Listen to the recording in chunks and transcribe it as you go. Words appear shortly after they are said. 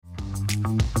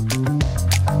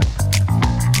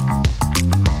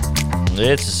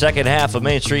It's the second half of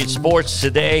Main Street Sports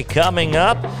today. Coming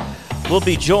up, we'll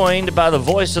be joined by the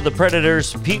voice of the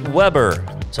Predators, Pete Weber,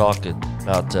 talking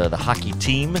about the hockey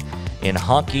team in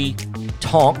honky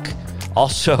tonk.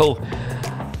 Also,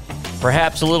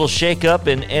 perhaps a little shakeup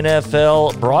in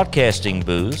NFL broadcasting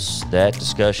booths. That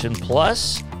discussion,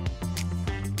 plus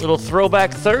little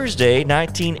Throwback Thursday,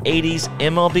 1980s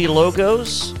MLB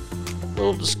logos. A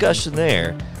little discussion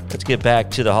there. Let's get back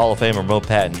to the Hall of Famer Mo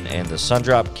Patton and the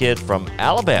Sundrop Kid from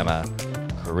Alabama,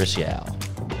 Chris Yao.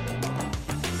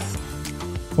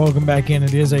 Welcome back in.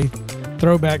 It is a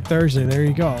Throwback Thursday. There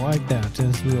you go. I like that.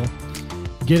 As we'll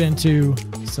get into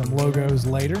some logos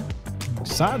later. I'm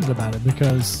excited about it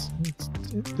because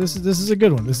this is a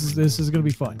good one. This is going to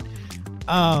be fun.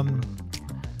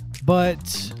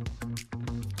 But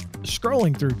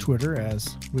scrolling through Twitter,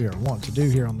 as we are wont to do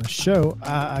here on the show,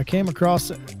 I came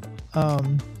across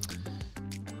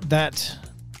that,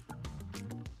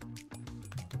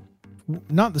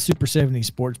 not the Super 70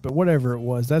 Sports, but whatever it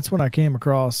was. That's when I came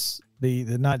across the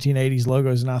 1980s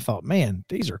logos, and I thought, man,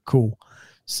 these are cool.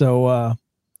 So I'm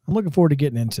looking forward to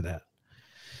getting into that.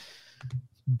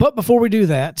 But before we do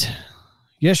that,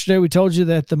 yesterday we told you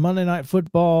that the Monday Night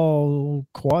Football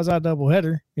quasi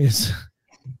doubleheader is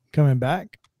coming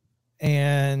back.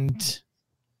 And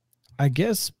I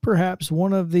guess perhaps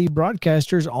one of the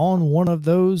broadcasters on one of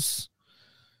those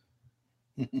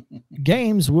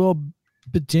games will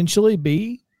potentially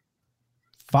be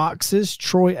Fox's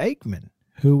Troy Aikman,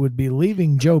 who would be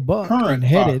leaving Joe Buck Current and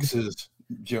headed. Fox's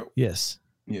Joe. Yes.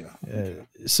 Yeah.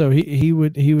 So he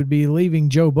would be leaving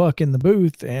Joe Buck in the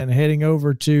booth and heading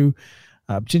over to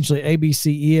potentially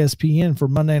ABC, ESPN for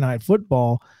Monday Night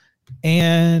Football.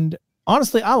 And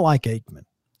honestly, I like Aikman.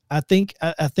 I think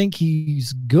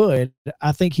he's good.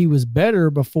 I think he was better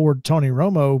before Tony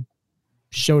Romo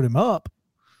showed him up,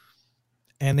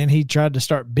 and then he tried to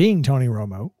start being Tony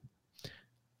Romo.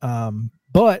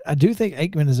 But I do think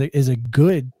Aikman is a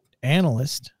good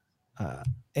analyst,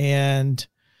 and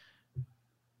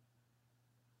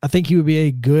I think he would be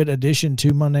a good addition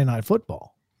to Monday Night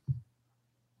Football.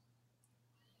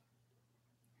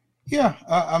 Yeah,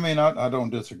 I mean, I don't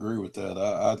disagree with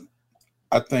that.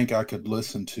 I think I could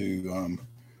listen to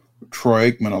Troy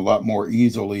Aikman a lot more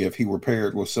easily if he were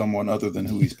paired with someone other than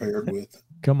who he's paired with.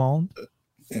 Come on.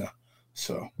 Yeah.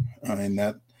 So, I mean,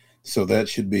 that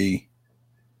should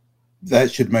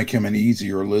make him an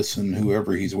easier listen,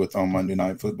 whoever he's with on Monday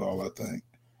Night Football, I think.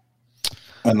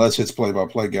 Unless it's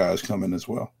play-by-play guys coming as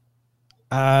well.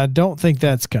 I don't think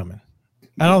that's coming.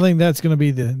 I don't think that's going to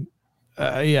be the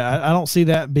I don't see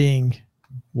that being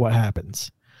what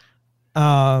happens.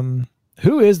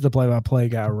 Who is the play-by-play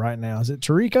guy right now? Is it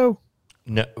Tirico?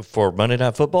 No, for Monday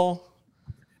Night Football?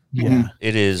 Yeah.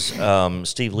 It is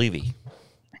Steve Levy.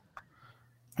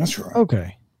 That's right.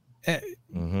 Okay.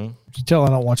 You tell I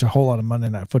don't watch a whole lot of Monday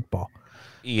Night Football.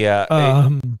 Yeah.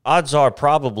 Odds are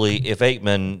probably if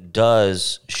Aikman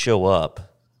does show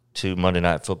up to Monday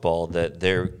Night Football that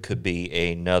there could be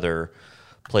another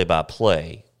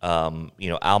play-by-play.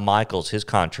 Al Michaels, his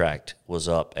contract was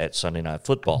up at Sunday Night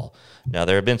Football. Now,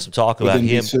 there have been some talk about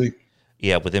him.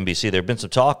 Yeah, with NBC. There have been some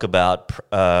talk about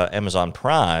Amazon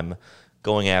Prime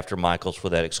going after Michaels for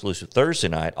that exclusive Thursday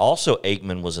night. Also,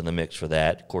 Aikman was in the mix for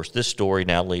that. Of course, this story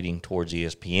now leading towards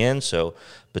ESPN, so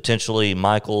potentially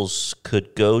Michaels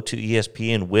could go to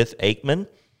ESPN with Aikman.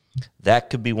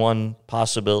 That could be one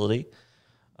possibility.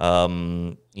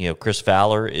 Chris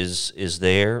Fowler is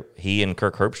there. He and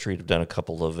Kirk Herbstreit have done a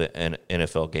couple of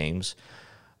NFL games.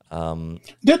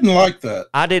 Didn't like that.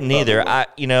 I didn't either.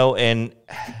 And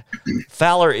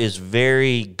Fowler is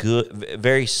very good,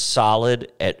 very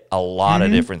solid at a lot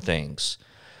of different things.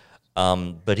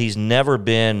 But he's never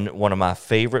been one of my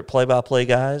favorite play-by-play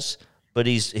guys. But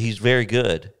he's very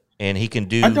good, and he can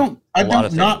do. I don't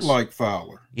not like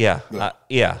Fowler. Yeah, I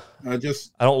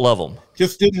don't love him.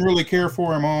 Just didn't really care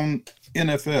for him on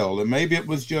NFL, and maybe it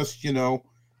was just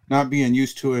not being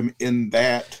used to him in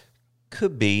that.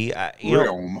 Could be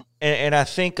realm. And I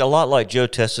think a lot like Joe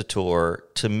Tessitore,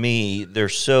 to me, they're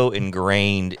so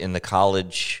ingrained in the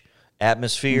college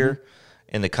atmosphere,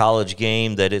 in the college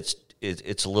game, that it's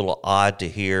a little odd to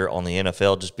hear on the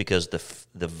NFL just because the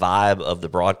vibe of the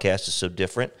broadcast is so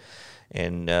different,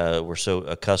 and we're so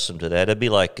accustomed to that. It'd be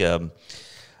like Keith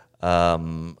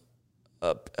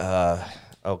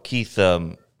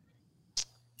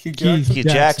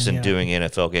Jackson doing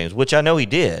NFL games, which I know he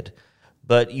did.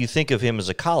 But you think of him as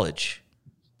a college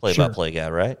play-by-play guy,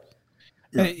 right?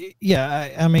 Yeah,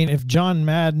 I mean, if John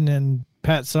Madden and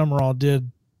Pat Summerall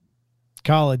did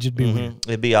college, it'd be weird.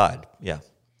 It'd be odd, yeah.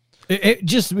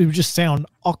 It would just sound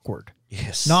awkward.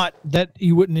 Yes. Not that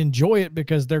you wouldn't enjoy it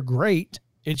because they're great.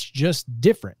 It's just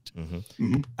different.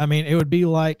 I mean, it would be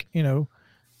like, you know,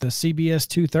 the CBS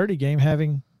 2:30 game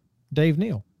having Dave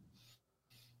Neal.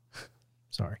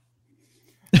 Sorry.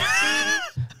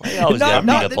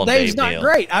 Dave's not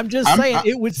great. I'm just saying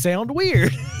it would sound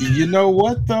weird. You know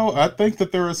what, though? I think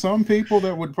that there are some people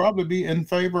that would probably be in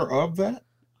favor of that.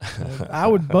 I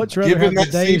would much rather have the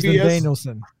Daves than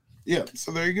Danielson. Yeah,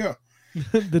 so there you go.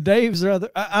 The Daves are other.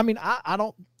 I mean, I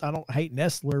don't hate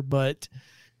Nestler, but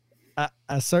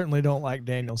I certainly don't like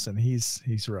Danielson.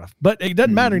 He's rough, but it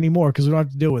doesn't matter anymore because we don't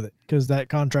have to deal with it because that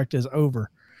contract is over,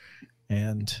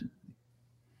 and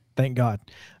thank God.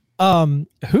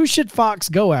 Who should Fox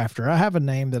go after? I have a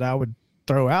name that I would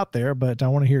throw out there, but I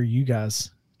want to hear you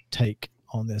guys take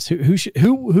on this.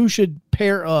 Who should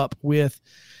pair up with?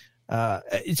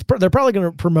 They're probably going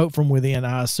to promote from within,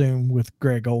 I assume, with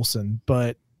Greg Olsen,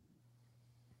 but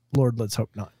Lord, let's hope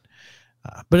not.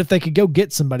 But if they could go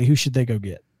get somebody, who should they go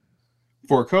get?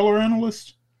 For a color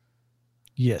analyst?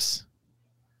 Yes.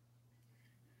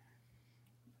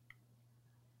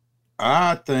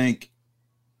 I think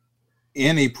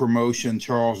any promotion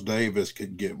Charles Davis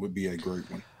could get would be a great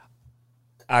one.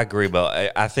 I agree,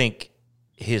 but I think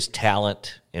his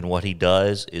talent and what he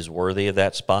does is worthy of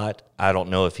that spot. I don't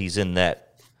know if he's in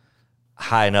that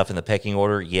high enough in the pecking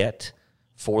order yet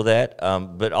for that.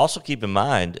 But also keep in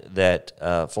mind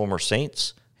that former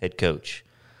Saints head coach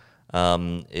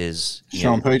is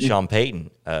Sean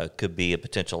Payton could be a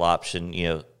potential option. You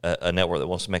know, a network that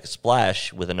wants to make a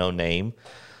splash with a no name,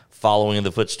 following in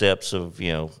the footsteps of,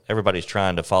 you know, everybody's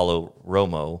trying to follow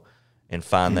Romo and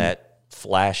find that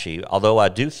flashy. Although I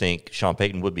do think Sean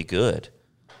Payton would be good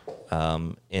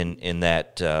in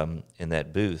that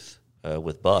booth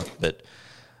with Buck, but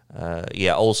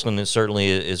Olsen certainly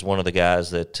is one of the guys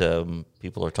that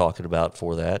people are talking about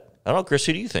for that. I don't know, Chris,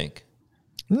 who do you think?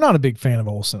 I'm not a big fan of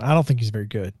Olsen. I don't think he's very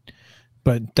good,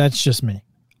 but that's just me.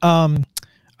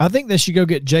 I think they should go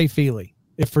get Jay Feely,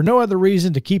 if for no other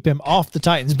reason to keep him off the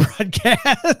Titans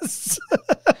broadcast.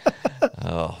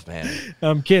 Oh man,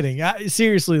 I'm kidding.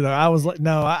 Seriously though, I was like,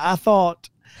 no, I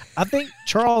think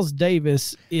Charles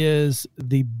Davis is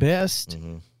the best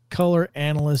color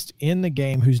analyst in the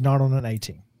game who's not on an A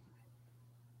team.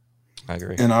 I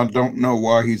agree. And I don't know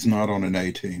why he's not on an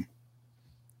A team.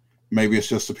 Maybe it's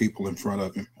just the people in front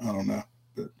of him. I don't know,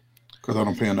 but because I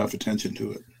don't pay enough attention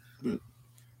to it. But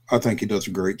I think he does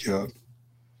a great job.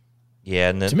 Yeah,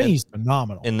 and to me, he's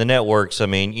phenomenal. In the networks, I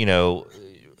mean, you know,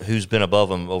 who's been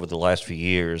above him over the last few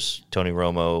years? Tony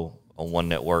Romo on one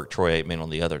network, Troy Aikman on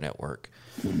the other network.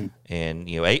 And,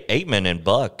 you know, Aikman and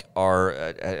Buck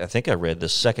are, I think I read, the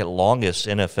second longest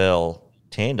NFL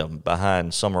tandem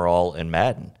behind Summerall and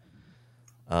Madden.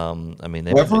 I mean,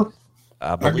 ever?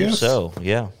 I believe so.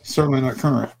 Yeah, certainly not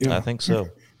current. Yeah, I think so.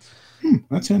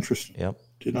 That's interesting. Yep,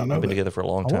 did not know. They've been together for a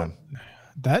long time.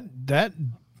 That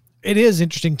it is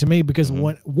interesting to me because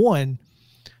one,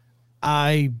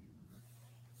 I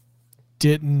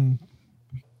didn't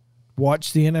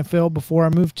watch the NFL before I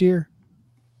moved here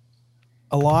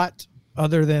a lot,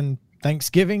 other than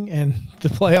Thanksgiving and the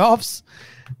playoffs.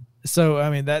 So I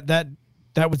mean that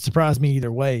would surprise me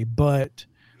either way, but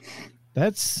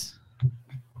that's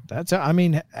I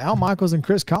mean, Al Michaels and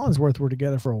Chris Collinsworth were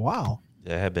together for a while.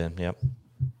 They have been, yep.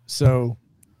 So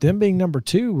them being number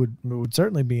two would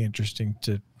certainly be interesting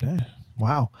to.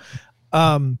 Wow.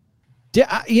 I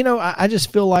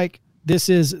just feel like this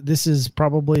is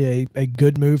probably a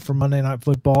good move for Monday Night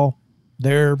Football.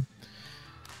 They've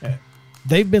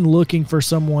been looking for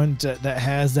someone that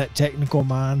has that technical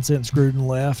mind since Gruden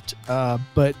left,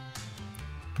 but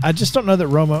I just don't know that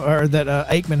Romo or that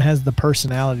Aikman has the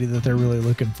personality that they're really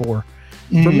looking for.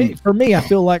 For me, I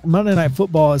feel like Monday Night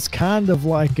Football is kind of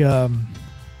like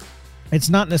it's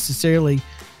not necessarily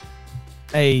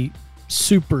a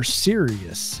super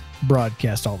serious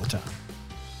broadcast all the time.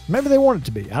 Maybe they want it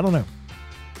to be. I don't know.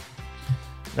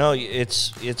 No,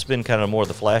 it's been kind of more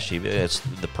the flashy. It's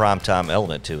the primetime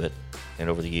element to it, and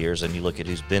over the years, and you look at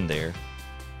who's been there.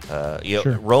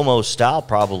 Sure. Romo's style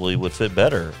probably would fit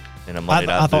better in a Monday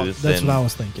night booth. That's what I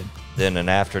was thinking. Than an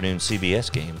afternoon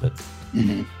CBS game, but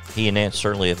he and Nance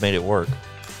certainly have made it work.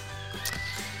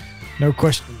 No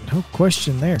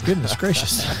question there. Goodness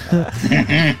gracious.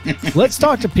 Let's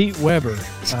talk to Pete Weber.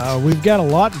 We've got a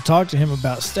lot to talk to him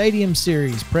about. Stadium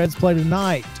Series, Preds play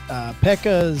tonight,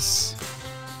 Pekka's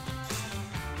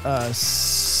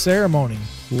ceremony.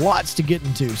 Lots to get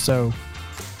into. So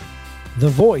the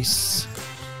voice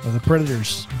of the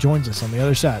Predators joins us on the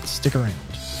other side. Stick around.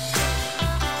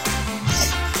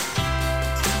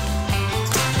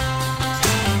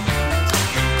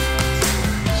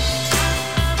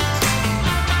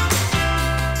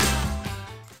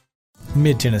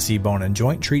 Mid-Tennessee Bone and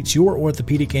Joint treats your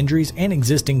orthopedic injuries and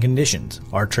existing conditions.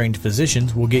 Our trained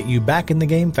physicians will get you back in the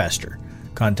game faster.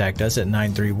 Contact us at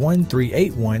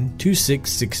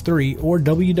 931-381-2663 or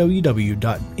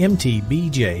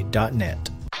www.mtbj.net.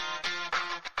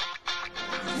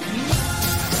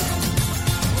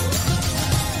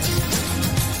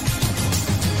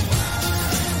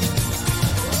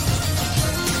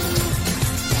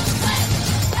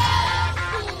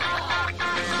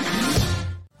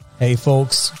 Hey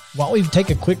folks, while we take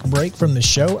a quick break from the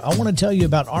show, I want to tell you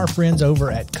about our friends over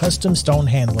at Custom Stone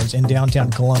Handlers in downtown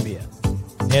Columbia.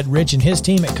 Ed Rich and his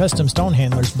team at Custom Stone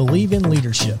Handlers believe in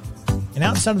leadership. And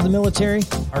outside of the military,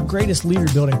 our greatest leader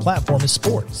building platform is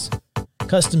sports.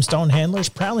 Custom Stone Handlers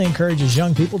proudly encourages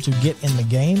young people to get in the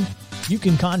game. You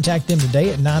can contact them today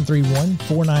at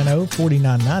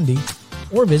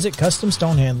 931-490-4990 or visit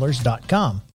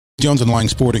CustomStonehandlers.com. Jones & Lang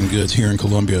Sporting Goods here in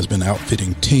Columbia has been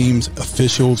outfitting teams,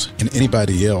 officials, and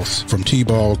anybody else from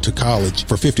T-ball to college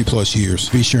for 50-plus years.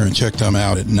 Be sure and check them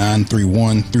out at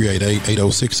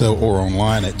 931-388-8060 or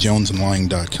online at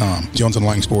jonesandlang.com. Jones &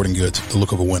 Lang Sporting Goods, the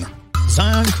look of a winner.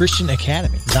 Zion Christian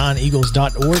Academy,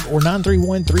 ZionEagles.org or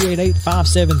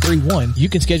 931-388-5731. You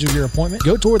can schedule your appointment.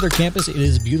 Go tour their campus. It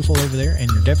is beautiful over there, and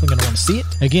you're definitely going to want to see it.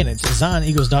 Again, it's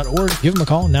ZionEagles.org. Give them a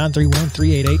call,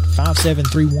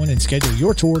 931-388-5731, and schedule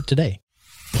your tour today.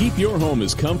 Keep your home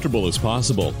as comfortable as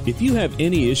possible. If you have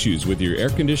any issues with your air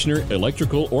conditioner,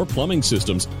 electrical, or plumbing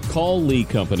systems, call Lee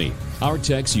Company. Our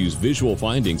techs use visual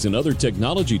findings and other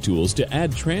technology tools to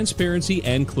add transparency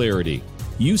and clarity.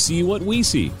 You see what we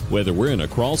see, whether we're in a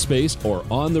crawl space or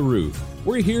on the roof.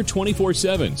 We're here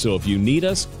 24/7, so if you need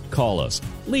us, call us.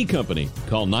 Lee Company.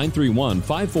 Call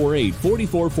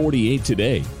 931-548-4448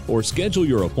 today or schedule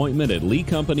your appointment at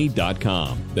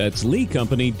leecompany.com. That's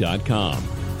leecompany.com.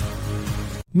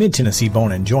 Mid-Tennessee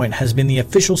Bone and Joint has been the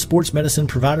official sports medicine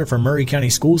provider for Murray County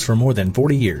Schools for more than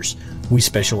 40 years. We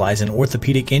specialize in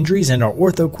orthopedic injuries, and our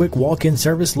Ortho Quick walk-in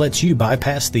service lets you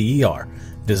bypass the ER.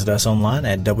 Visit us online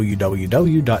at www.mtbj.net.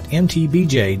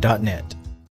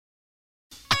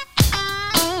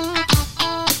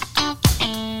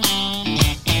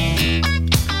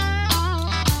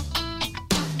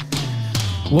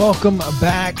 Welcome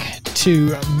back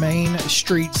to Main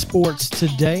Street Sports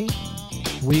today.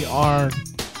 We are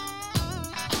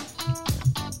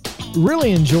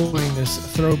really enjoying this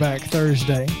Throwback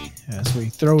Thursday as we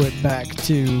throw it back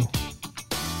to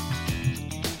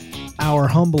our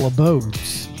humble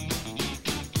abodes.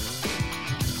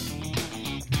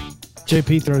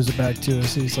 JP throws it back to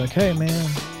us. He's like, hey man,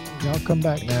 y'all come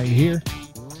back now. You here?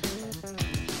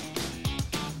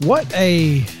 What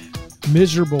a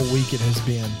miserable week it has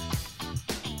been.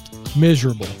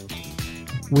 Miserable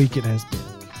week it has been.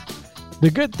 The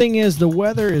good thing is the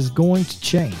weather is going to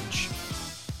change.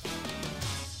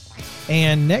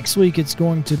 And next week it's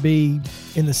going to be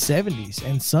in the 70s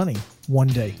and sunny one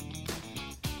day.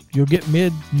 You'll get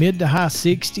mid to high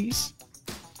 60s.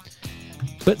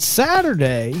 But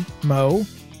Saturday, Mo,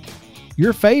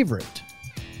 your favorite,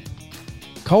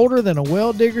 colder than a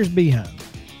well digger's behind.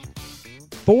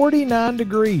 49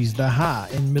 degrees the high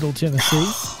in Middle Tennessee.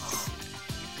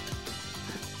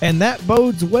 And that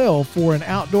bodes well for an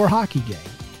outdoor hockey game.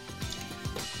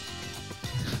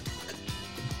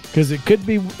 Because it could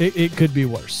be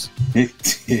worse.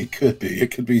 It could be.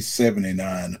 It could be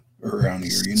 79 around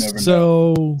here. You never know.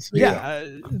 So yeah,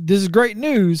 this is great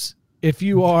news if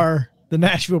you are the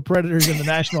Nashville Predators in the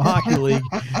National Hockey League.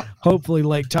 Hopefully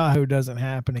Lake Tahoe doesn't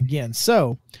happen again.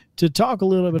 So to talk a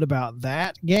little bit about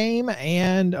that game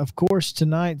and, of course,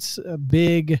 tonight's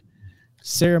big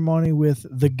ceremony with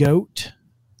the GOAT.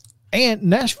 And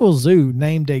Nashville Zoo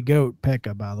named a goat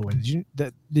Pekka, by the way.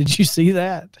 Did you see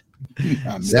that?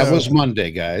 That was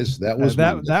Monday, guys. That was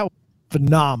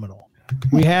phenomenal.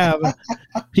 We have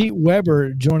Pete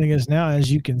Weber joining us now,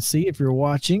 as you can see if you're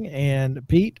watching. And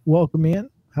Pete, welcome in.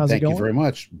 How's it going? Thank you very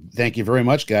much. Thank you very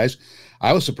much, guys.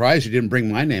 I was surprised you didn't bring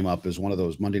my name up as one of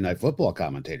those Monday Night Football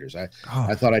commentators. I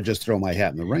thought I'd just throw my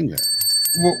hat in the ring there.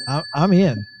 Well, I'm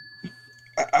in.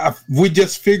 We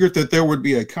just figured that there would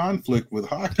be a conflict with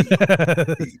hockey.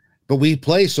 But we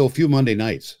play so few Monday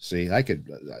nights. See, I could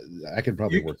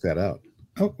probably work that out.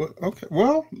 Oh, okay.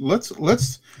 Well, let's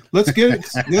get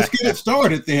it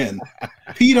started then.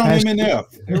 Pete on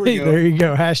MNF. There we go. There you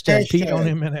go. Hashtag Pete on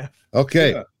MNF.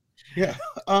 Okay. Yeah.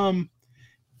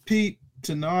 Pete,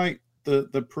 tonight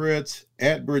the Preds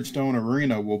at Bridgestone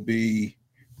Arena will be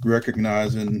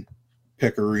recognizing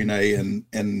Pekka Rinne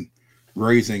and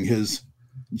raising his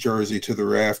jersey to the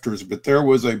rafters. But there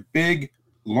was a big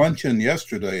luncheon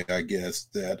yesterday, I guess,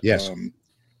 that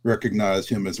recognized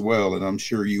him as well, and I'm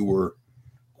sure you were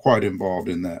quite involved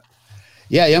in that.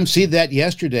 Yeah, I emceed that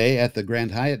yesterday at the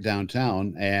Grand Hyatt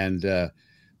downtown, and a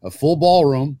full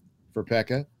ballroom for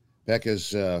Pekka.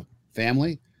 Pekka's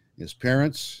family, his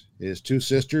parents, his two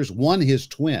sisters, one his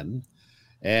twin,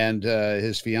 and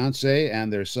his fiance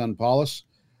and their son Paulus.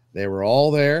 They were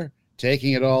all there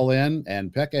taking it all in,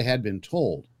 and Pekka had been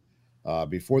told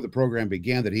before the program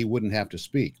began that he wouldn't have to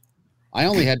speak. I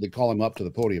only had to call him up to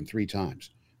the podium 3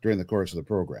 times during the course of the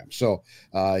program. So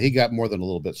he got more than a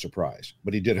little bit surprised,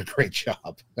 but he did a great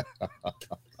job.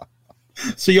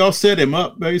 So y'all set him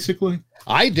up, basically?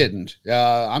 I didn't.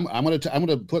 I'm going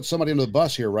to put somebody under the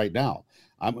bus here right now.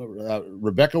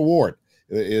 Rebecca Ward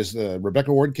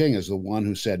Rebecca Ward King is the one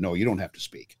who said, no, you don't have to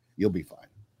speak. You'll be fine.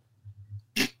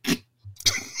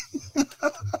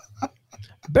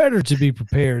 Better to be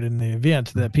prepared in the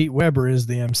event that Pete Weber is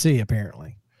the MC,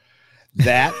 apparently.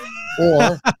 That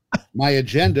or my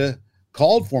agenda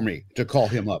called for me to call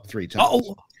him up 3 times.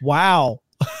 Oh, wow.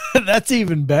 That's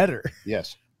even better.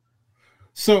 Yes.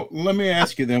 So let me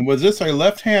ask you then, was this a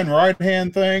left-hand,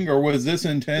 right-hand thing, or was this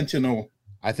intentional?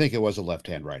 I think it was a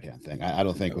left-hand, right-hand thing. I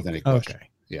don't think with any question. Okay.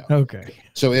 Yeah. Okay.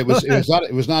 So it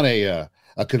was not a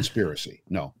conspiracy.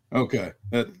 No. Okay.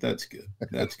 That's good.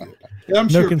 That's good. Yeah, I'm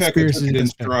sure Pekka took it in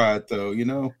stride, though, you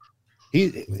know.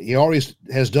 He always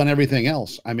has done everything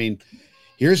else. I mean,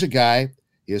 here's a guy,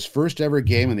 his first ever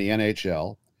game in the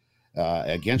NHL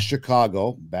against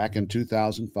Chicago back in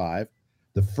 2005,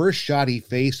 the first shot he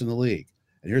faced in the league.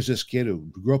 And here's this kid who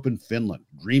grew up in Finland,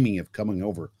 dreaming of coming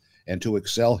over and to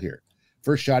excel here.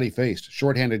 First shot he faced,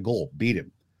 shorthanded goal, beat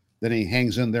him. Then he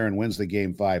hangs in there and wins the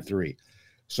game 5-3.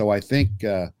 So I think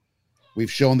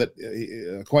we've shown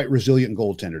that quite resilient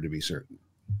goaltender, to be certain.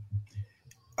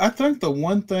 I think the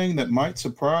one thing that might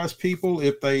surprise people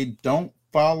if they don't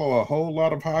follow a whole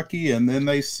lot of hockey and then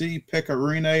they see Pekka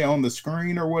Rinne on the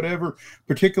screen or whatever,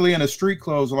 particularly in a street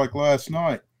clothes like last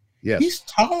night. Yes. He's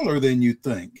taller than you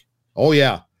think. Oh,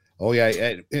 yeah. Oh,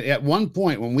 yeah. At one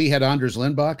point when we had Anders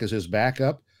Lindbach as his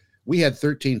backup, we had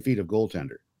 13 feet of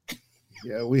goaltender.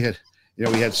 Yeah, we had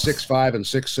 6'5" and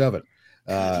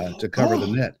 6'7" to cover the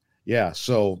net. Yeah,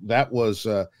 so that was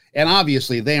and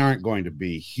obviously they aren't going to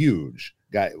be huge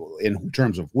guy in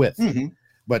terms of width. Mm-hmm.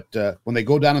 But when they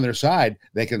go down on their side,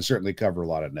 they can certainly cover a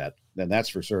lot of net. Then that's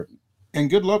for certain. And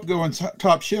good luck going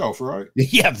top shelf, right?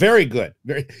 Yeah, very good.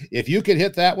 If you can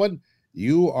hit that one,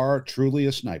 you are truly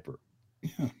a sniper.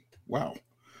 Yeah. Wow.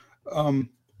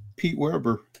 Pete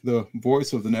Weber, the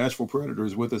voice of the Nashville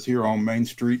Predators, with us here on Main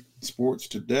Street Sports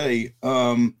today.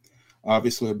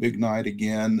 Obviously a big night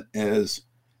again, as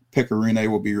Pekka Rinne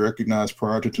will be recognized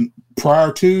prior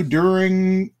to,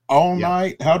 during, all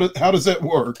night. How does that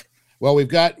work? Well,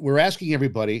 we're asking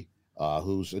everybody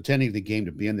who's attending the game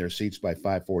to be in their seats by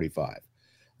 5:45.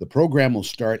 The program will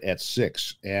start at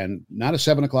 6, and not a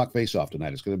 7:00 face-off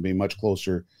tonight. It's going to be much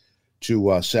closer to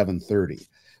 7:30.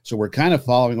 So we're kind of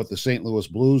following what the St. Louis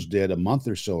Blues did a month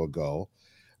or so ago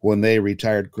when they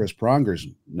retired Chris Pronger's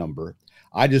number.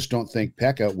 I just don't think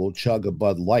Pekka will chug a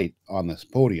Bud Light on this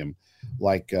podium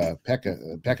like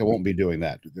Pekka. Pekka won't be doing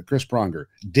that. Chris Pronger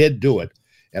did do it,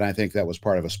 and I think that was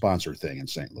part of a sponsor thing in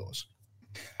St. Louis.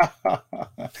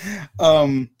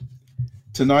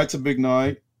 Tonight's a big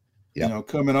night. Yep. You know,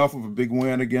 coming off of a big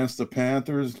win against the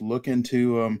Panthers, looking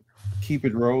to keep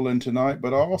it rolling tonight,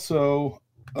 but also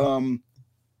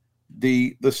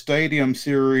the Stadium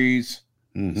Series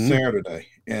Saturday.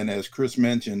 And as Chris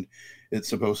mentioned, it's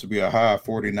supposed to be a high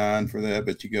 49 for that,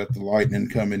 but you got the Lightning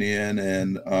coming in,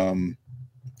 and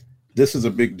this is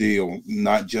a big deal,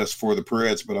 not just for the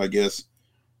Preds, but I guess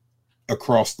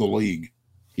across the league.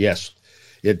 Yes,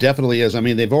 it definitely is. I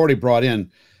mean, they've already brought in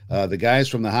the guys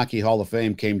from the Hockey Hall of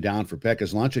Fame came down for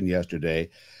Pekka's luncheon yesterday,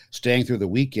 staying through the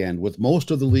weekend with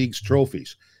most of the league's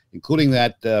trophies, including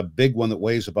that big one that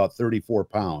weighs about 34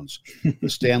 pounds, the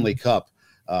Stanley Cup,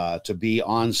 to be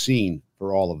on scene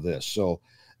for all of this. So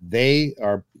they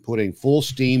are putting full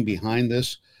steam behind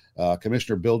this.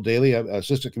 Commissioner Bill Daly,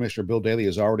 Assistant Commissioner Bill Daly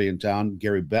is already in town.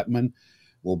 Gary Bettman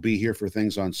will be here for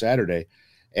things on Saturday.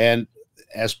 And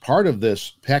as part of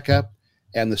this Pekka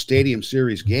and the Stadium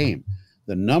Series game,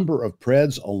 the number of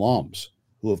Preds alums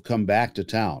who have come back to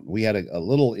town. We had a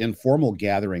little informal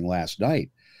gathering last night,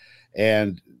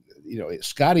 and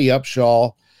Scotty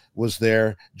Upshaw was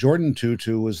there, Jordan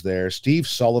Tutu was there, Steve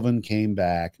Sullivan came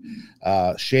back,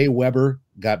 Shea Weber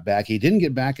got back. He didn't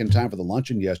get back in time for the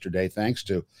luncheon yesterday, thanks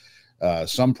to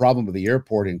some problem with the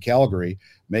airport in Calgary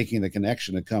making the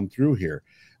connection to come through here.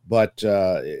 But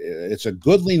it's a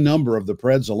goodly number of the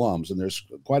Preds alums, and there's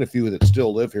quite a few that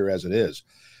still live here as it is.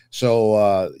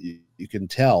 So you can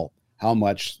tell how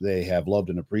much they have loved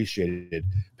and appreciated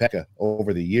Pekka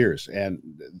over the years. And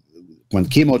when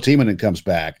Kimmo Timonen comes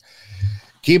back,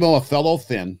 Kimmo, a fellow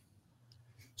Finn.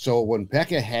 So when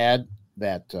Pekka had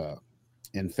that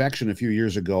infection a few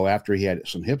years ago after he had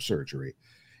some hip surgery,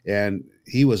 and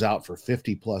he was out for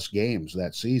 50-plus games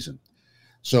that season.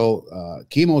 So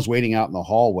Kimmo's waiting out in the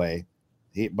hallway.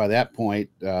 By that point,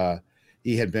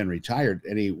 he had been retired,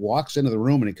 and he walks into the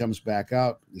room and he comes back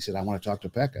out. He said, I want to talk to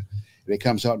Pekka. And he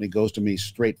comes out and he goes to me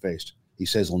straight-faced. He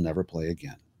says he'll never play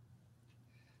again.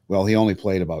 Well, he only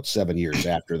played about 7 years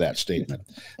after that statement.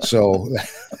 So,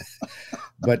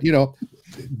 but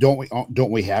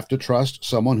don't we have to trust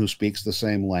someone who speaks the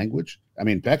same language? I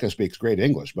mean, Pekka speaks great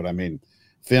English, but I mean,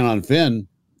 Finn on Finn,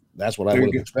 that's what I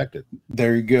would have expected.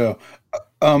 There you go.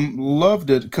 Loved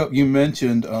it. You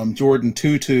mentioned Jordan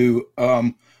Tootoo.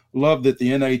 Loved that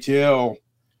the NHL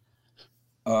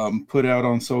put out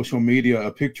on social media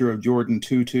a picture of Jordan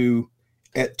Tootoo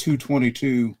at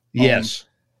 2:22. Yes.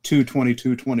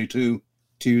 2/22/22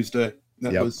 Tuesday.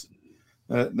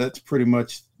 That's pretty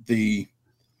much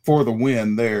for the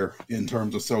win there in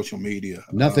terms of social media.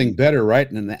 Nothing better, right?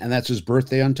 And that's his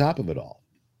birthday on top of it all.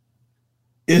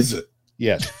 Is it?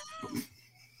 Yes.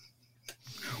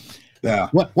 Yeah.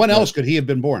 When else could he have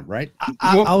been born, right?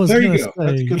 I was there you go. Say,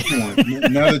 that's a good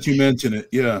point. Now that you mention it,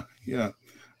 yeah.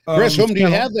 Chris, whom do you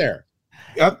have there?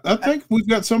 I think we've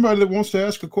got somebody that wants to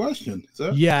ask a question.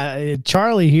 Yeah,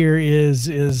 Charlie here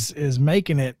is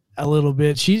making it a little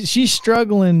bit. She's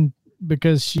struggling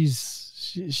because she's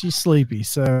sleepy.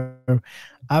 So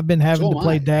I've been having to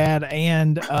play dad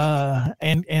and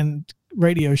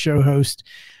radio show host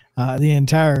the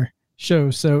entire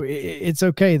show. So it's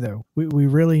okay though. We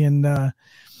really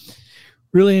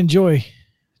enjoy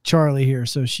Charlie here.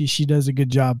 So she does a good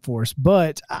job for us.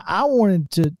 But I wanted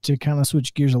to kind of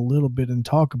switch gears a little bit and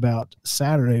talk about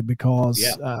Saturday because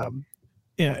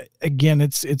again,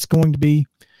 it's going to be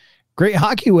great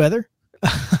hockey weather.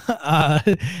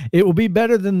 It will be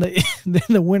better than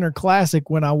the Winter Classic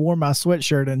when I wore my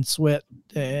sweatshirt and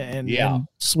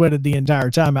sweated the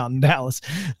entire time out in Dallas.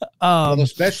 Well,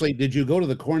 especially, did you go to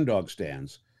the corn dog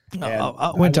stands?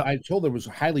 I told it was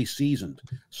highly seasoned,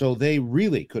 so they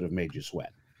really could have made you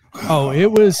sweat. Oh, it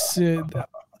was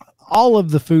all of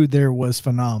the food there was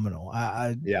phenomenal.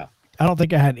 I don't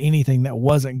think I had anything that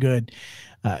wasn't good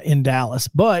in Dallas,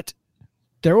 but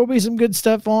there will be some good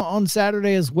stuff on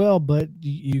Saturday as well. But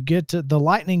you get to the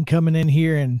Lightning coming in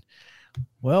here, and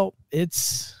well,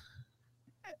 that's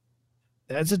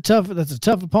a tough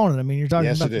opponent. I mean, you're talking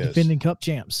about the defending Cup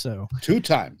champs, so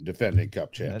 2-time defending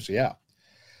Cup champs. Yeah,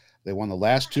 they won the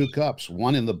last 2 cups,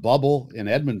 one in the bubble in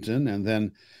Edmonton, and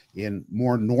then in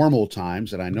more normal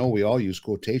times, and I know we all use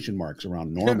quotation marks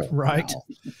around normal, right?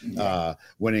 Now,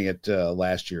 winning it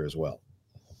last year as well.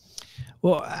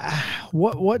 Well,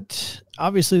 what?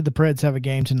 Obviously, the Preds have a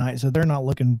game tonight, so they're not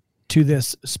looking to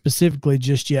this specifically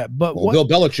just yet. But Bill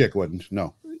Belichick wouldn't.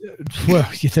 No. Well,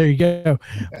 there you go.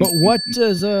 But what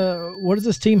does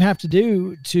this team have to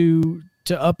do to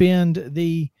upend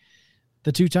the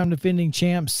 2-time defending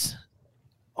champs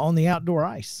on the outdoor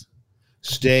ice?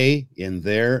 Stay in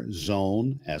their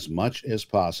zone as much as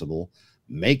possible.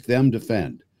 Make them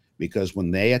defend, because when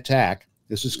they attack,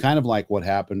 this is kind of like what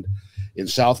happened in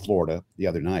South Florida the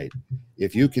other night.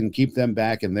 If you can keep them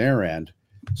back in their end,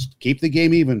 keep the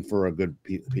game even for a good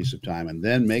piece of time, and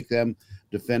then make them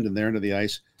defend in their end of the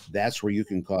ice, that's where you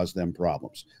can cause them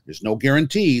problems. There's no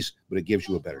guarantees, but it gives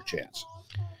you a better chance.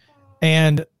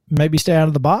 And maybe stay out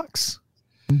of the box.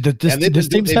 They've been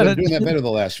doing that better the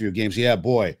last few games. Yeah,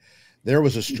 boy, there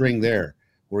was a string there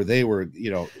where they were,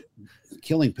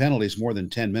 killing penalties more than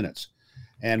 10 minutes.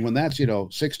 And when that's,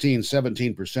 16,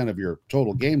 17% of your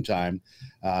total game time,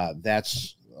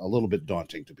 that's a little bit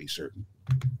daunting, to be certain.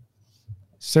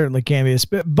 Certainly can be.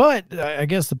 But I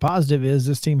guess the positive is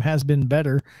this team has been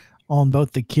better on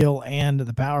both the kill and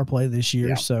the power play this year.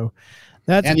 Yeah. So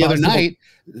that's and the other night,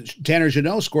 Tanner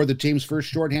Jeannot scored the team's first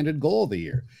shorthanded goal of the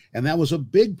year. And that was a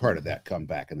big part of that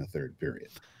comeback in the third period.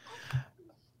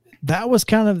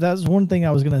 That's one thing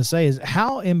I was going to say is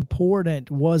how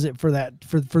important was it for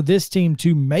this team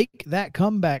to make that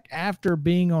comeback after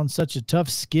being on such a tough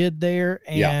skid there,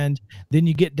 and then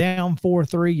you get down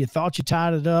 4-3, you thought you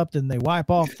tied it up, then they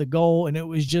wipe off the goal, and it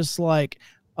was just like,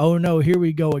 oh no, here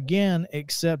we go again,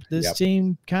 except this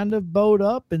team kind of bowed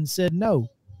up and said no.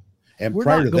 And we're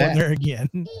not going there again.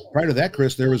 Prior to that,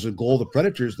 Chris, there was a goal of the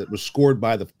Predators that was scored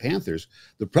by the Panthers.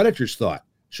 The Predators thought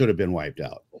should have been wiped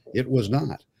out. It was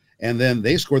not. And then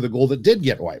they scored the goal that did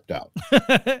get wiped out.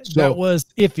 So that was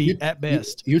iffy at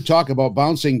best. You talk about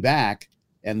bouncing back,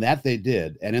 and that they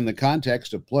did. And in the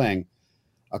context of playing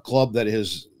a club that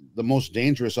is the most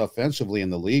dangerous offensively in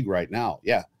the league right now,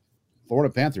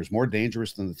 Florida Panthers more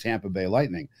dangerous than the Tampa Bay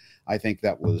Lightning. I think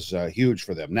that was huge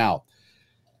for them. Now,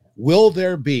 will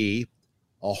there be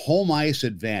a home ice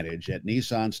advantage at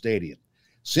Nissan Stadium?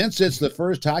 Since it's the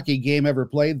first hockey game ever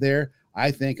played there,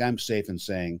 I think I'm safe in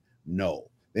saying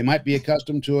no. They might be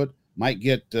accustomed to it, might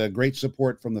get great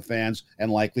support from the fans,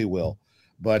 and likely will.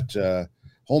 But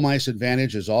home ice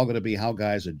advantage is all going to be how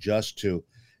guys adjust to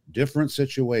different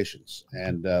situations.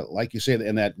 And like you say,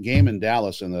 in that game in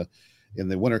Dallas in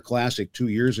the Winter Classic 2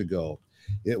 years ago,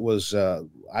 it was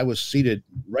I was seated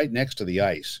right next to the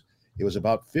ice. It was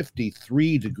about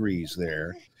 53 degrees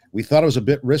there. We thought it was a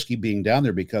bit risky being down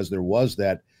there because there was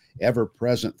that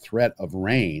ever-present threat of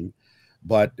rain,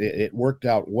 but it worked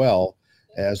out well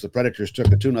as the Predators took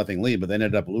a 2-0 lead, but they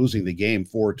ended up losing the game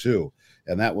 4-2.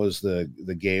 And that was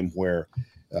the game where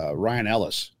Ryan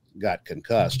Ellis got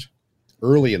concussed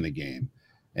early in the game,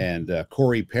 and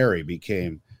Corey Perry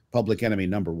became public enemy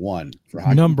number one for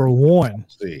hockey. Number one.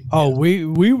 Oh,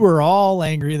 we were all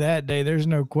angry that day. There's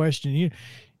no question.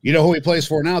 You know who he plays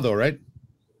for now, though, right?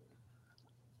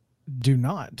 Do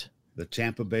not. The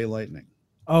Tampa Bay Lightning.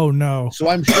 Oh, no. So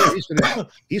I'm sure he's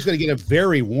going to get a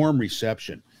very warm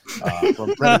reception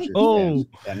from Predators fans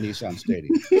at Nissan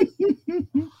Stadium.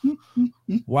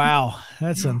 Wow,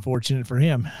 that's unfortunate for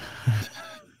him.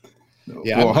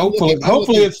 Yeah, well,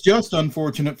 hopefully it's just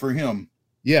unfortunate for him.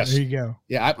 Yes. There you go.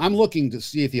 Yeah, I'm looking to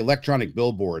see if the electronic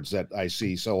billboards that I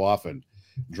see so often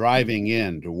driving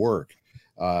in to work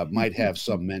might have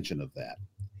some mention of that.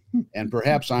 And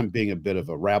perhaps I'm being a bit of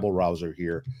a rabble-rouser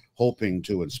here, hoping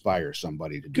to inspire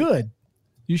somebody to do Good. that.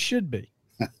 You should be.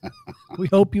 We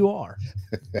hope you are.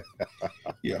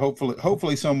 Yeah,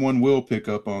 hopefully someone will pick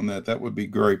up on that. That would be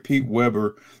great. Pete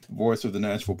Weber, voice of the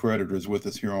Nashville Predators, with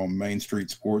us here on Main Street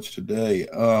Sports today.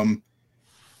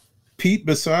 Pete,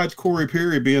 besides Corey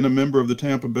Perry being a member of the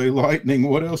Tampa Bay Lightning,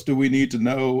 what else do we need to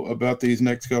know about these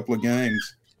next couple of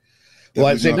games? Well,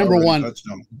 I'd say number one,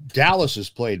 Dallas has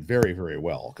played very, very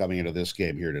well coming into this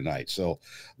game here tonight. So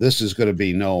this is going to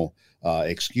be no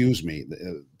excuse me.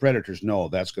 The Predators know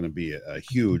that's going to be a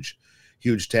huge,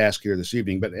 huge task here this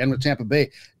evening. And with Tampa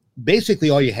Bay, basically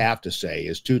all you have to say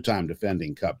is two-time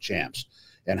defending Cup champs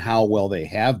and how well they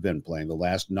have been playing the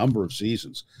last number of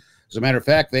seasons. As a matter of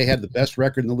fact, they had the best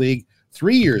record in the league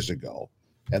 3 years ago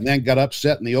and then got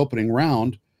upset in the opening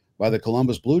round by the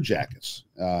Columbus Blue Jackets.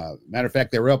 Matter of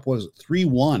fact, they were up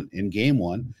 3-1 in game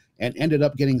one and ended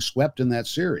up getting swept in that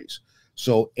series.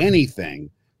 So anything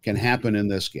can happen in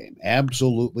this game,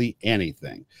 absolutely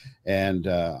anything. And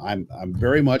I'm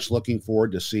very much looking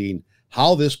forward to seeing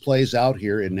how this plays out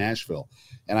here in Nashville.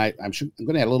 And I'm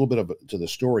going to add a little bit to the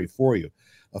story for you.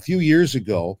 A few years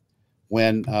ago,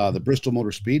 when the Bristol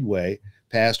Motor Speedway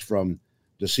passed from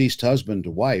deceased husband to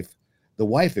wife, the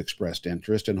wife expressed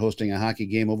interest in hosting a hockey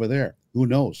game over there. Who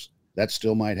knows? That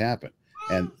still might happen.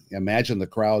 And imagine the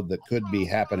crowd that could be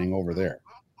happening over there.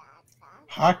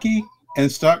 Hockey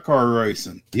and stock car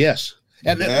racing. Yes.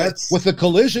 And with the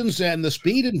collisions and the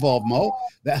speed involved, Mo,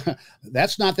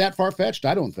 that's not that far-fetched,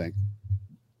 I don't think.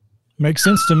 Makes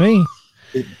sense to me.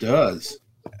 It does.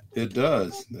 It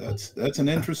does. That's an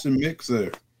interesting mix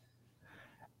there.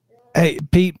 Hey,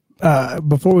 Pete,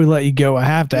 before we let you go, I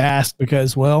have to ask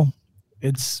because, well,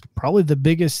 it's probably the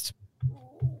biggest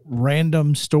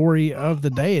random story of the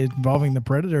day involving the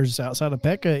Predators outside of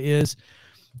Pekka is,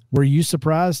 were you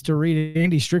surprised to read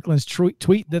Andy Strickland's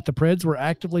tweet that the Preds were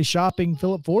actively shopping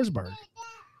Philip Forsberg?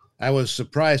 I was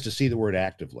surprised to see the word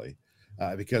actively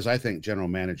because I think general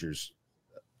managers,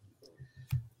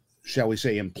 shall we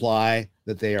say, imply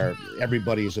that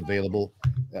everybody is available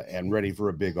and ready for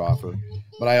a big offer.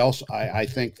 But I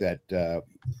think that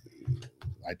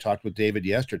I talked with David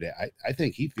yesterday. I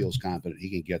think he feels confident he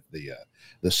can get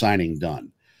the signing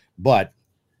done, but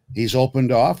he's open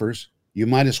to offers. You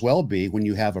might as well be when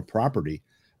you have a property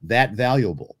that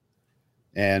valuable,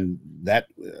 and that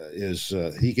is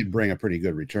he could bring a pretty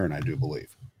good return, I do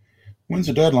believe. When's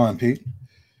the deadline, Pete?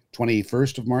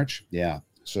 21st of March. Yeah,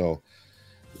 so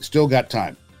still got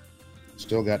time.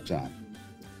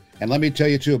 And let me tell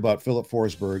you too about Philip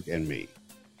Forsberg and me.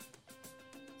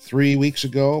 3 weeks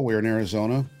ago, we were in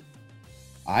Arizona.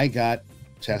 I got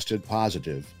tested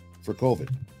positive for COVID.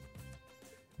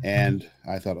 And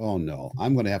I thought, oh no,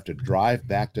 I'm going to have to drive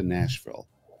back to Nashville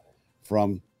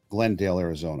from Glendale,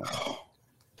 Arizona.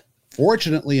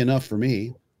 Fortunately enough for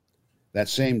me, that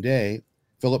same day,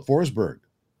 Philip Forsberg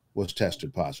was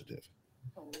tested positive.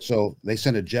 So they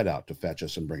sent a jet out to fetch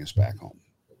us and bring us back home.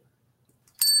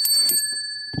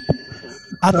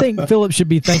 I think Philip should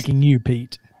be thanking you,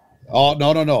 Pete. Oh,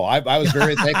 no. I was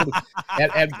very thankful.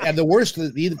 And the worst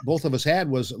that both of us had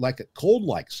was like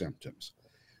cold-like symptoms.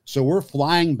 So we're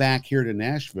flying back here to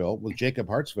Nashville with Jacob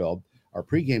Hartsfeld, our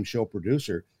pregame show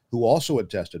producer, who also had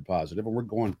tested positive. And we're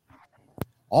going,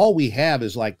 all we have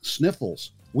is like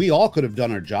sniffles. We all could have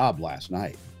done our job last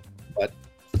night, but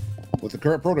with the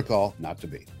current protocol, not to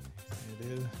be. It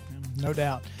is, no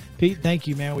doubt. Pete, thank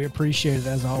you, man. We appreciate it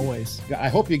as always. I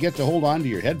hope you get to hold on to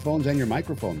your headphones and your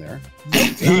microphone there.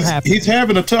 He's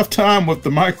having a tough time with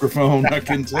the microphone, I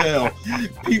can tell.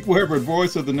 Pete Weber,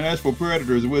 voice of the Nashville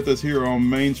Predators, with us here on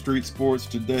Main Street Sports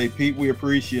today. Pete, we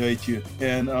appreciate you.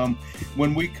 And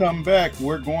when we come back,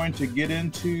 we're going to get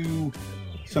into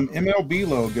some MLB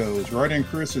logos right in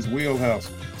Chris's wheelhouse.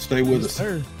 Stay with us.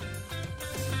 Sir.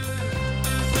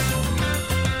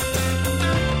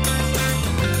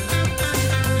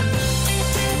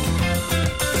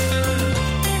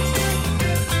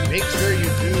 Make sure you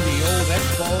do the old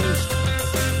Expos.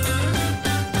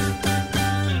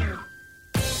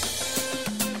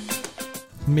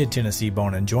 Mid-Tennessee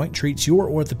Bone and Joint treats your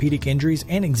orthopedic injuries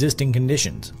and existing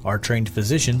conditions. Our trained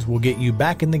physicians will get you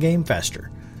back in the game faster.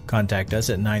 Contact us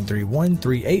at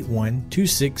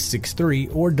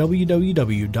 931-381-2663 or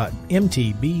www.mtbj.net.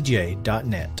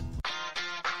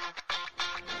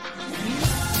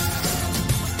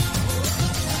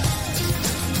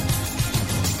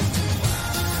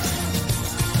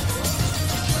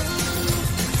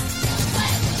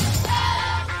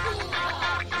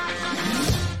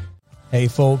 Hey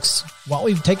folks, while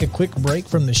we take a quick break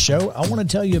from the show, I want to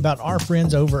tell you about our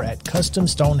friends over at Custom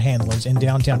Stone Handlers in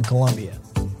downtown Columbia.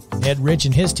 Ed Rich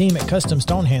and his team at Custom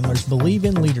Stone Handlers believe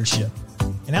in leadership.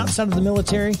 And outside of the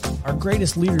military, our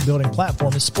greatest leader building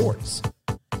platform is sports.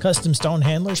 Custom Stone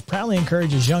Handlers proudly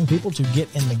encourages young people to get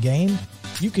in the game.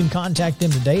 You can contact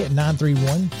them today at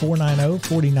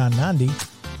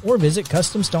 931-490-4990 or visit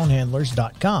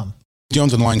CustomStonehandlers.com.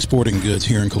 Jones & Lang Sporting Goods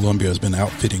here in Columbia has been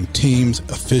outfitting teams,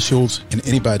 officials, and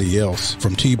anybody else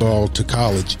from T-ball to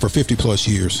college for 50-plus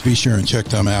years. Be sure and check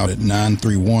them out at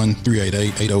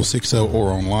 931-388-8060 or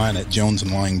online at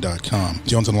jonesandlang.com.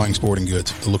 Jones & Lang Sporting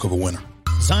Goods, the look of a winner.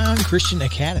 Zion Christian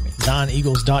Academy,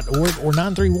 ZionEagles.org or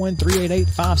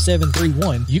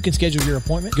 931-388-5731. You can schedule your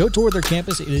appointment. Go tour their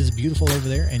campus. It is beautiful over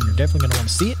there, and you're definitely going to want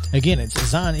to see it. Again, it's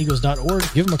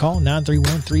ZionEagles.org. Give them a call,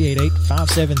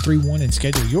 931-388-5731, and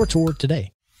schedule your tour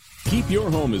today. Keep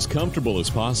your home as comfortable as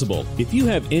possible. If you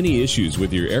have any issues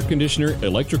with your air conditioner,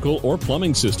 electrical, or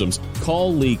plumbing systems,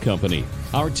 call Lee Company.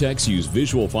 Our techs use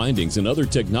visual findings and other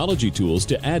technology tools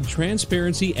to add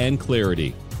transparency and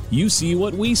clarity. You see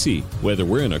what we see, whether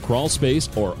we're in a crawl space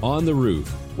or on the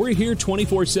roof. We're here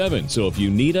 24/7, so if you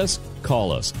need us,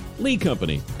 call us. Lee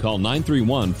Company. Call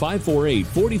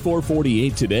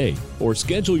 931-548-4448 today or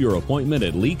schedule your appointment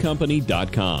at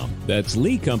leecompany.com. That's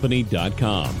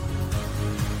leecompany.com.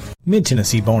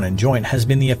 Mid-Tennessee Bone and Joint has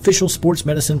been the official sports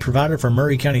medicine provider for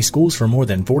Murray County Schools for more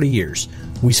than 40 years.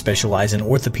 We specialize in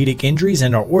orthopedic injuries,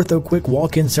 and our Ortho Quick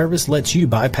walk-in service lets you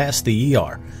bypass the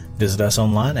ER. Visit us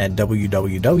online at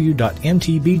www.mtbj.net.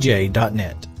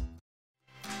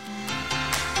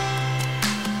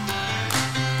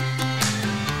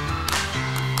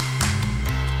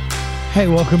 Hey,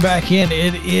 welcome back in.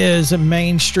 It is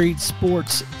Main Street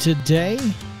Sports today,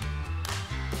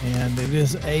 and it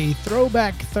is a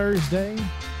Throwback Thursday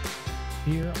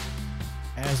here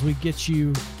as we get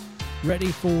you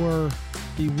ready for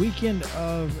the weekend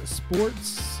of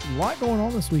sports. A lot going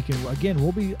on this weekend. Again,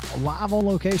 we'll be live on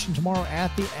location tomorrow at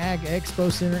the Ag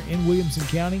Expo Center in Williamson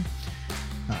County.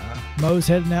 Mo's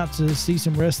heading out to see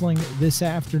some wrestling this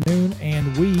afternoon,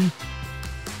 and we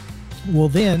will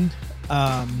then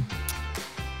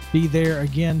be there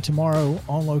again tomorrow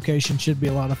on location. Should be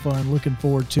a lot of fun. Looking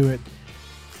forward to it.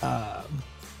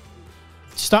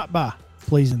 Stop by,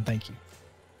 please, and thank you.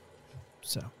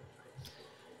 So,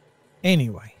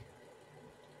 anyway.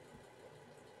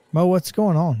 Mo, what's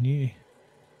going on?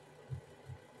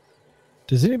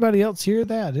 Does anybody else hear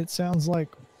that? It sounds like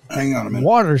hang on a minute.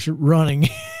 Water's running.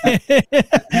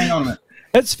 Hang on a minute.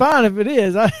 It's fine if it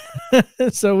is.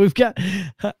 So we've got.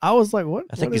 I was like, what?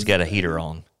 I think he's got a heater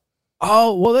on.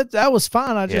 Oh well, that was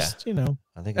fine. I just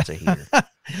I think it's a heater.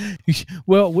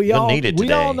 Well, we all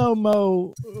know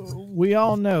Mo. We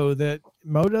all know that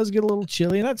Mo does get a little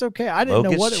chilly, and that's okay. I didn't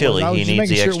know what it was. I was just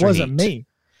making sure it wasn't me.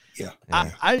 Yeah.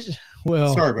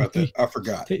 Well, sorry about that. I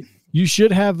forgot. You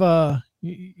should have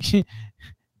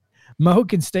Mo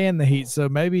can stand the heat, so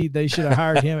maybe they should have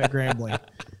hired him at Grambling.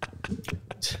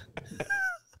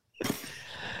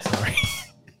 Sorry.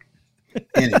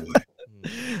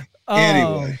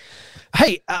 Anyway.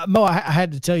 Hey, Mo, I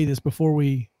had to tell you this before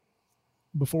we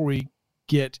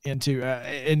get into,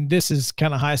 and this is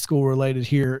kind of high school related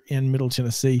here in Middle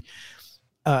Tennessee.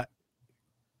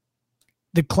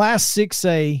 the Class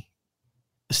 6A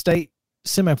state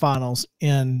semifinals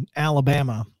in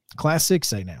Alabama, Class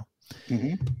 6A now,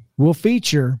 will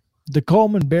feature the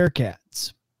Coleman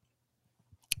Bearcats.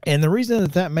 And the reason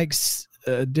that makes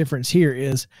a difference here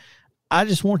is I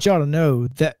just want y'all to know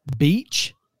that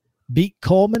Beach beat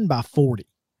Coleman by 40.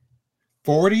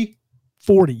 40?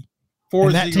 40.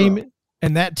 40.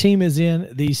 And that team is in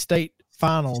the state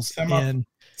finals.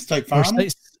 State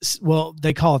finals? Well,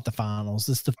 they call it the finals.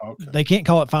 They can't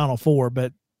call it Final Four,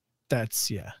 but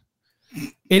that's, yeah.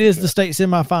 It is the state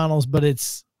semifinals, but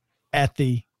it's at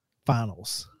the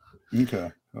finals.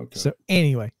 Okay. So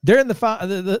anyway, they're in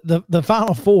the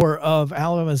Final Four of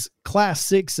Alabama's Class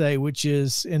 6A, which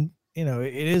is it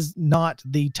is not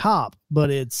the top, but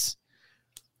it's,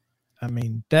 I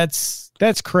mean, that's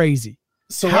crazy.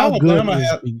 So how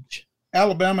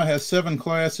Alabama has 7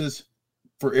 classes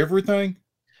for everything.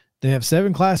 They have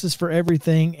 7 classes for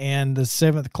everything, and the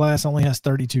 7th class only has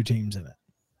 32 teams in it.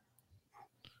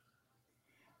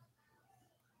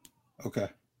 Okay.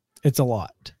 It's a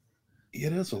lot.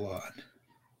 It is a lot.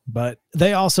 But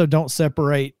they also don't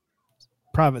separate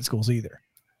private schools either.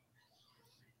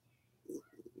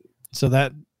 So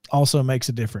that also makes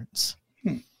a difference.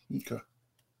 Okay.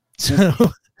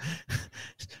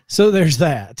 So there's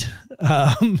that.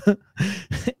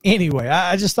 Anyway,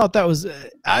 I just thought that was,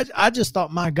 I just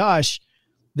thought, my gosh,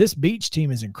 this Beach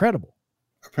team is incredible.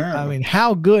 Apparently. I mean,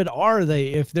 how good are they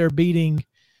if they're beating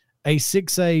a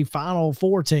 6A Final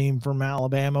Four team from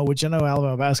Alabama, which I know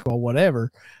Alabama basketball,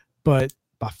 whatever, but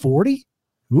by 40?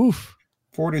 Oof.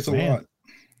 40 is a lot.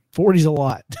 40 is a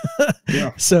lot.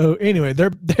 Yeah. So anyway,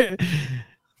 they're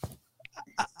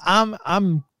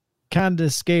I'm kind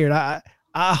of scared. I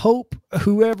hope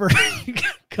whoever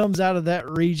comes out of that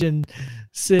region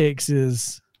 6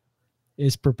 is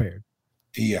prepared.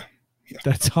 Yeah.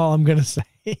 That's all I'm going to say.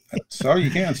 That's all you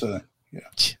can say. Yeah.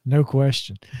 No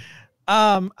question.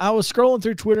 I was scrolling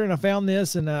through Twitter and I found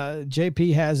this, and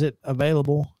JP has it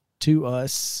available to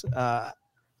us.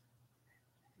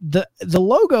 The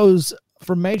logos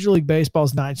from Major League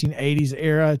Baseball's 1980s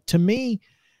era, to me,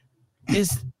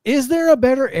 is there a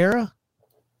better era?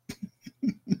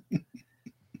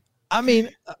 I mean,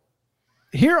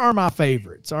 here are my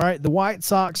favorites. All right. The White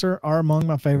Sox are among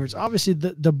my favorites. Obviously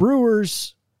the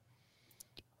Brewers,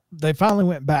 they finally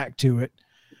went back to it.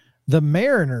 The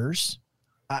Mariners,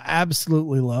 I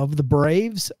absolutely love. The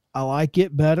Braves, I like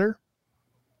it better.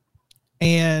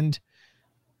 And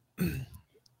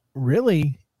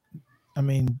really, I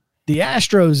mean, the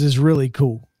Astros is really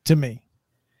cool to me.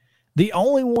 The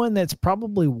only one that's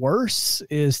probably worse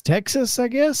is Texas, I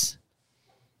guess.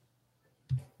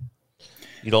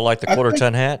 You don't like the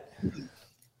quarter-ton hat?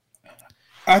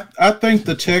 I think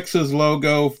the Texas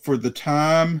logo for the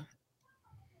time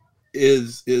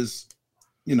is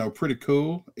pretty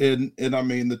cool, and I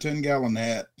mean the 10-gallon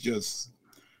hat just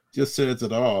says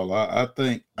it all. I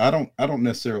think I don't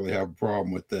necessarily have a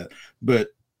problem with that, but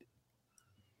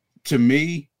to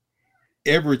me,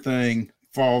 everything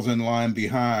falls in line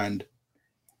behind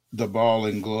the ball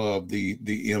and glove, the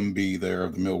MB there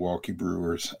of the Milwaukee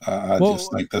Brewers. I just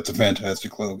think that's a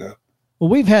fantastic logo. Well,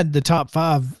 we've had the top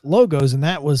 5 logos, and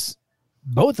that was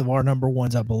both of our number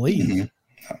ones, I believe.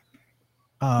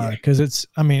 Because it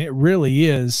really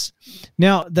is.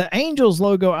 Now, the Angels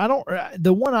logo,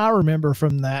 the one I remember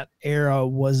from that era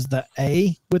was the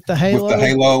A with the halo. With the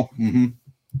halo. Mm-hmm.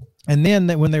 And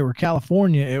then when they were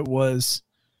California, it was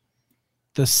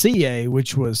the CA,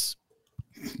 which was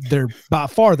by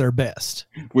far their best.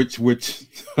 Which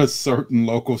a certain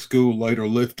local school later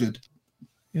lifted.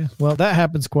 Yeah, well, that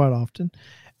happens quite often.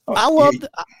 I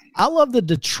love the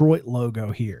Detroit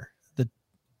logo here.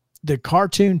 The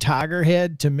cartoon tiger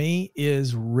head to me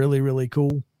is really, really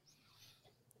cool.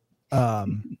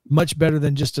 Much better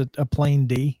than just a plain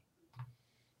D.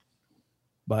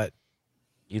 But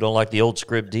you don't like the old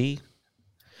script D?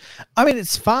 I mean,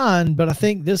 it's fine, but I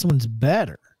think this one's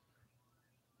better.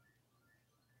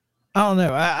 I don't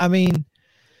know. I mean,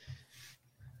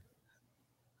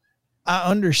 I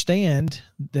understand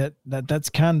that's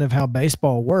kind of how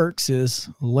baseball works, is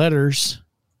letters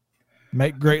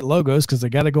make great logos because they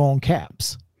got to go on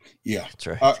caps. Yeah, that's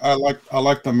right. I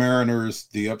like the Mariners,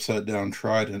 the upside down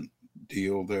trident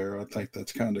deal there. I think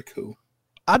that's kind of cool.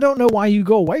 I don't know why you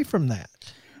go away from that.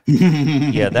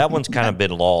 Yeah, that one's kind of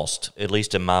been lost, at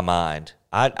least in my mind.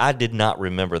 I did not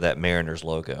remember that Mariners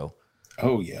logo.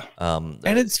 Oh yeah,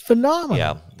 and it's phenomenal.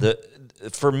 Yeah,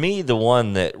 for me, the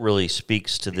one that really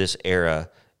speaks to this era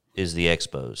is the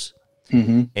Expos,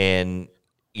 and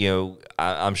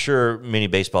I'm sure many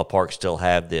baseball parks still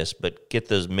have this, but get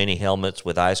those mini helmets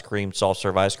with ice cream, soft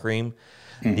serve ice cream.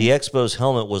 The Expos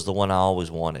helmet was the one I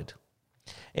always wanted.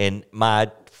 And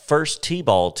my first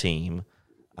T-ball team,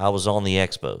 I was on the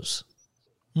Expos.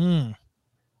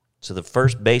 So the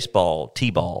first baseball,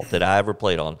 T-ball that I ever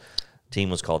played on, team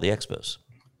was called the Expos.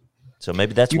 So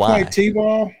maybe that's why. You played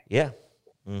T-ball? Yeah.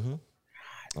 Mm-hmm.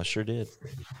 I sure did.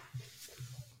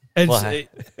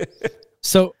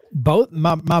 So both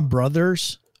my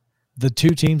brothers, the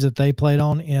two teams that they played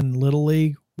on in Little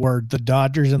League were the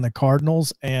Dodgers and the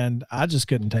Cardinals, and I just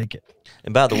couldn't take it.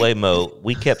 And by the way, Mo,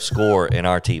 we kept score in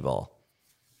our T-ball.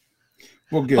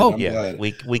 Well, good. Oh, I'm Yeah, glad.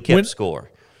 we kept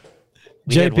score.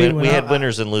 We JP, had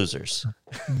winners and losers.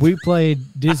 We played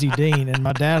Dizzy Dean, and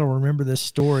my dad will remember this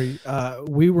story.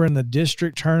 We were in the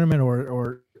district tournament,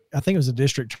 or I think it was a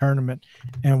district tournament,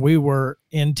 and we were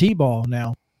in T-ball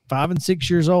now, 5 and 6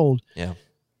 years old. Yeah.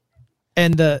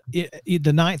 And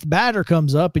the ninth batter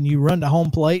comes up, and you run to home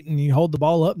plate, and you hold the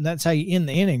ball up, and that's how you end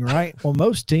the inning, right? Well,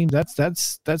 most teams, that's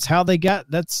how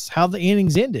the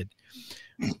innings ended.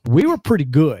 We were pretty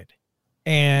good,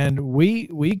 and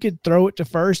we could throw it to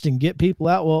first and get people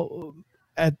out. Well,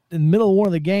 in the middle of one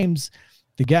of the games,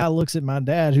 the guy looks at my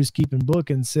dad, who's keeping book,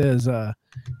 and says, "Oh,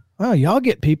 y'all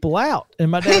get people out."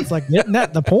 And my dad's like, "Isn't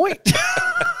that the point?"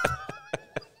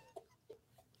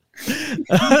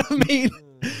 I mean,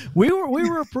 we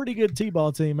were a pretty good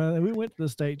T-ball team. We went to the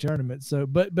state tournament. So,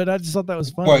 but I just thought that was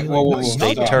funny. Wait,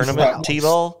 State stop, tournament stop.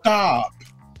 T-ball. Stop.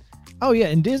 Oh yeah,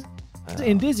 in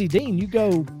Dizzy Dean, you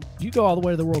go all the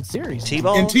way to the World Series.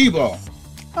 T-ball. In T-ball.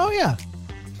 Oh yeah,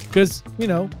 because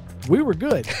we were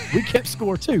good. We kept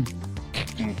score too.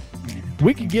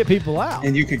 We could get people out,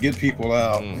 And you could get people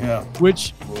out. Yeah.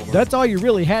 which that's all you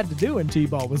really had to do in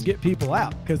T-ball was get people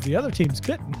out because the other teams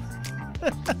couldn't.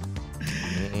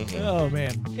 Oh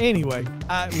man. Anyway,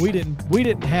 we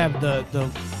didn't have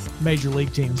the major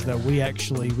league teams though. We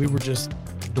were just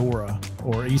Dora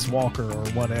or East Walker or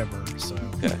whatever. So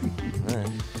Okay. All right.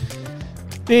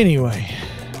 anyway,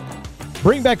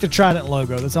 bring back the Trident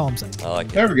logo. That's all I'm saying. I like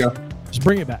it. There we go. Just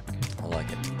bring it back, I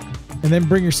like it. and then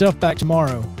bring yourself back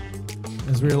tomorrow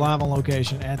as we're live on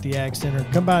location at the Ag Center.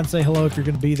 Come by and say hello if you're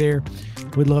going to be there.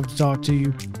 We'd love to talk to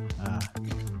you.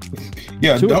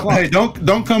 Yeah, 2 o'clock.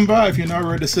 don't come by if you're not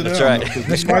ready to sit That's down. right.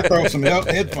 Because they might throw some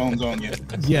headphones on you.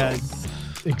 Yeah,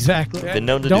 exactly. Been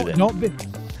known to do that.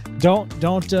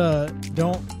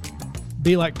 Don't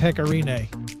be like Pecorine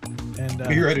and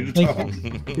Be ready to think-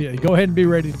 talk. Yeah, go ahead and be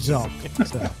ready to talk.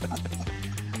 So.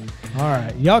 All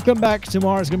right, y'all come back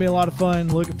tomorrow. It's gonna be a lot of fun.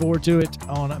 Looking forward to it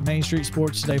on Main Street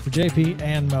Sports today. For JP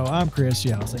and Mo, I'm Chris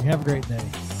Yelsing. Have a great day.